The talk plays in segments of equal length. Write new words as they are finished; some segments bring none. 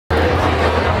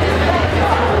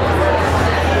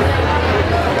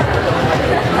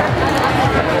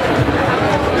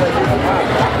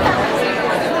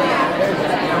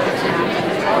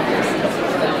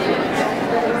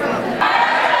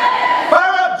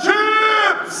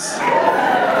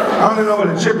to know what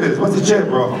a chip is. What's a chip,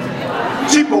 bro?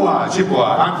 Chippewa.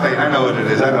 I'm playing. I know what it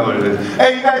is.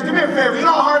 Hey, you guys, do me a favor. You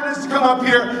know how hard it is to come up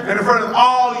here and in front of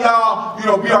all y'all,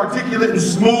 be articulate and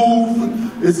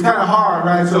smooth? It's kind of hard,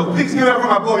 right? So please give it up for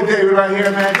my boy David right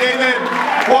here, man. David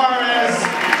Juarez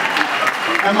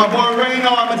and my boy Reno.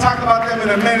 I'm going to talk about them in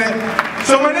a minute.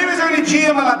 So my name is Ernie G.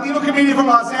 I'm a Latino comedian from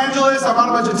Los Angeles. I'm on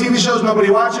a bunch of TV shows nobody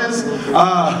watches.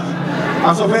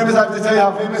 I'm so famous I have to tell you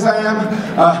how famous I am.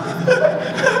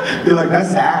 You're like, that's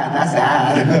sad.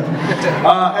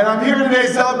 And I'm here today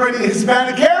celebrating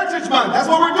Hispanic Heritage Month. That's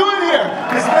what we're doing here.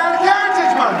 Hispanic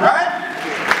Heritage Month, right?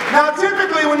 Now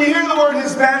typically when you hear the word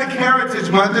Hispanic Heritage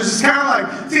Month, there's just kind of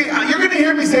like, see, you're going to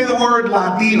hear me say the word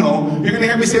Latino, you're going to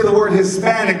hear me say the word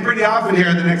Hispanic pretty often here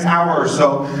in the next hour or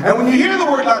so. And when you hear the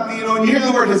word Latino and you hear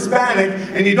the word Hispanic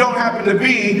and you don't happen to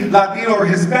be Latino or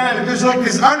Hispanic, there's like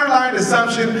this underlying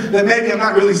assumption that maybe I'm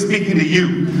not really speaking to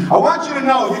you. I want you to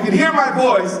know, if you can hear my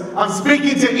voice, I'm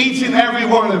speaking to each and every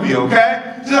one of you,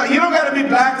 okay? Just like, you don't got to be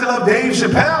black to love Dave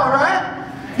Chappelle, right?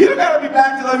 You don't got to be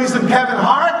black to love you some Kevin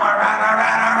Hart, all right?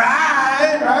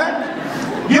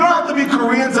 You don't have to be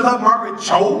Korean to love Margaret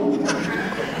Cho.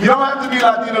 You don't have to be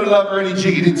Latino to love Ernie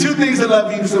G. The two things that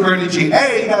love you some Ernie G.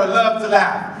 A, you got to love to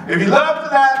laugh. If you love to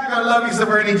laugh, you got to love you some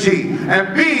Ernie G.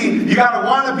 And B, you got to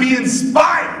want to be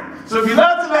inspired. So if you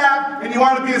love to laugh and you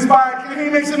want to be inspired, can you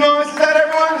hear me make some noise? Is that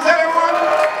everyone?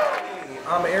 Hey,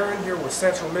 I'm Aaron here with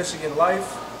Central Michigan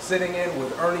Life, sitting in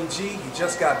with Ernie G. He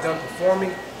just got done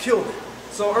performing, killed it.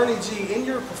 So Ernie G, in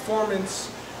your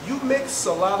performance, you mix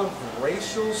a lot of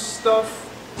racial stuff,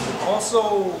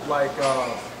 also like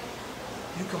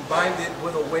you combined it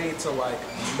with a way to like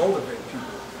motivate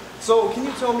people. So can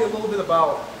you tell me a little bit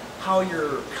about how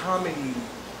your comedy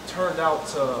turned out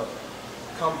to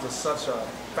come to such a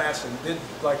fashion? Did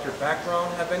like your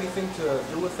background have anything to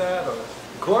do with that? Or?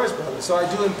 Of course, brother. So I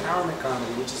do empowerment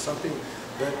comedy, which is something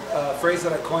that a phrase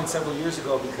that I coined several years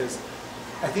ago because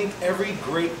I think every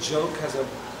great joke has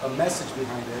a message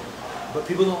behind it, but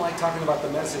people don't like talking about the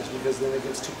message because then it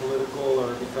gets too political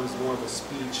or it becomes more of a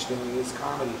speech than it is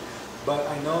comedy. But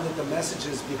I know that the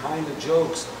messages behind the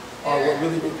jokes are what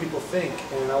really make people think,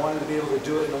 and I wanted to be able to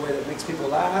do it in a way that makes people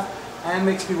laugh and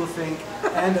makes people think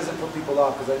and doesn't put people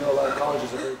off, because I know a lot of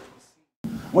colleges are very...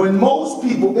 When most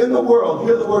people in the world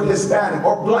hear the word Hispanic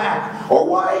or black or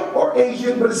white or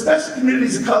Asian, but especially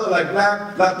communities of color like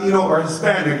black, Latino, or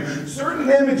Hispanic, certain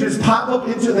images pop up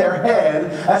into their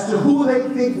head as to who they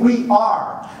think we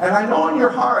are. And I know in your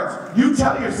hearts, you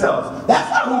tell yourselves, that's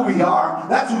not who we are,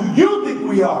 that's who you think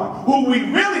we are. Who we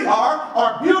really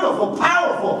are beautiful,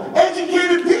 powerful,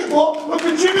 educated people who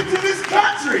contribute to this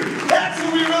country. That's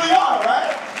who we really are,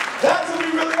 right? That's who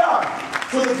we really are.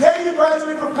 So the day you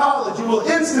graduate from college, you will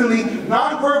instantly,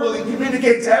 non-verbally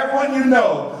communicate to everyone you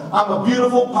know, I'm a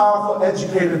beautiful, powerful,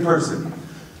 educated person.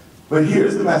 But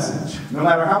here's the message. No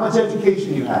matter how much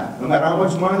education you have, no matter how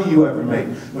much money you ever make,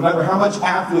 no matter how much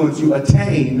affluence you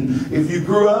attain, if you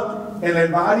grew up in El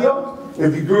Barrio,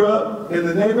 if you grew up in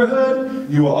the neighborhood,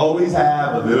 you will always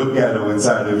have a little ghetto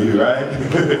inside of you, right?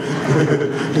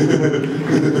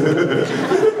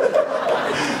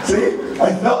 See?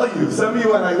 I felt you. Some of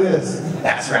you went like this.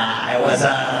 That's right, what's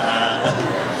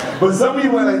up? But some of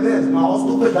you went like this. No,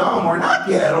 stupid dumb, we're not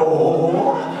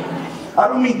ghetto. I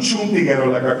don't mean chunti ghetto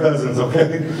like our cousins,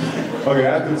 okay? Okay,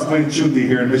 I have to explain chunti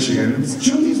here in Michigan.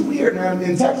 Chunti's weird, man.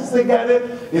 In Texas they get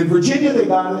it, in Virginia they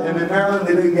got it, and in Maryland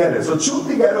they didn't get it. So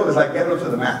chunti ghetto is like ghetto to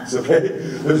the max, okay?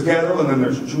 There's ghetto and then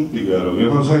there's chunti ghetto, you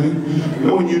know what I'm saying? You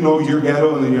know when you know you're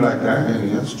ghetto and then you're like,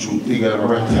 dang, that's chunti ghetto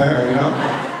right there, you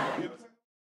know?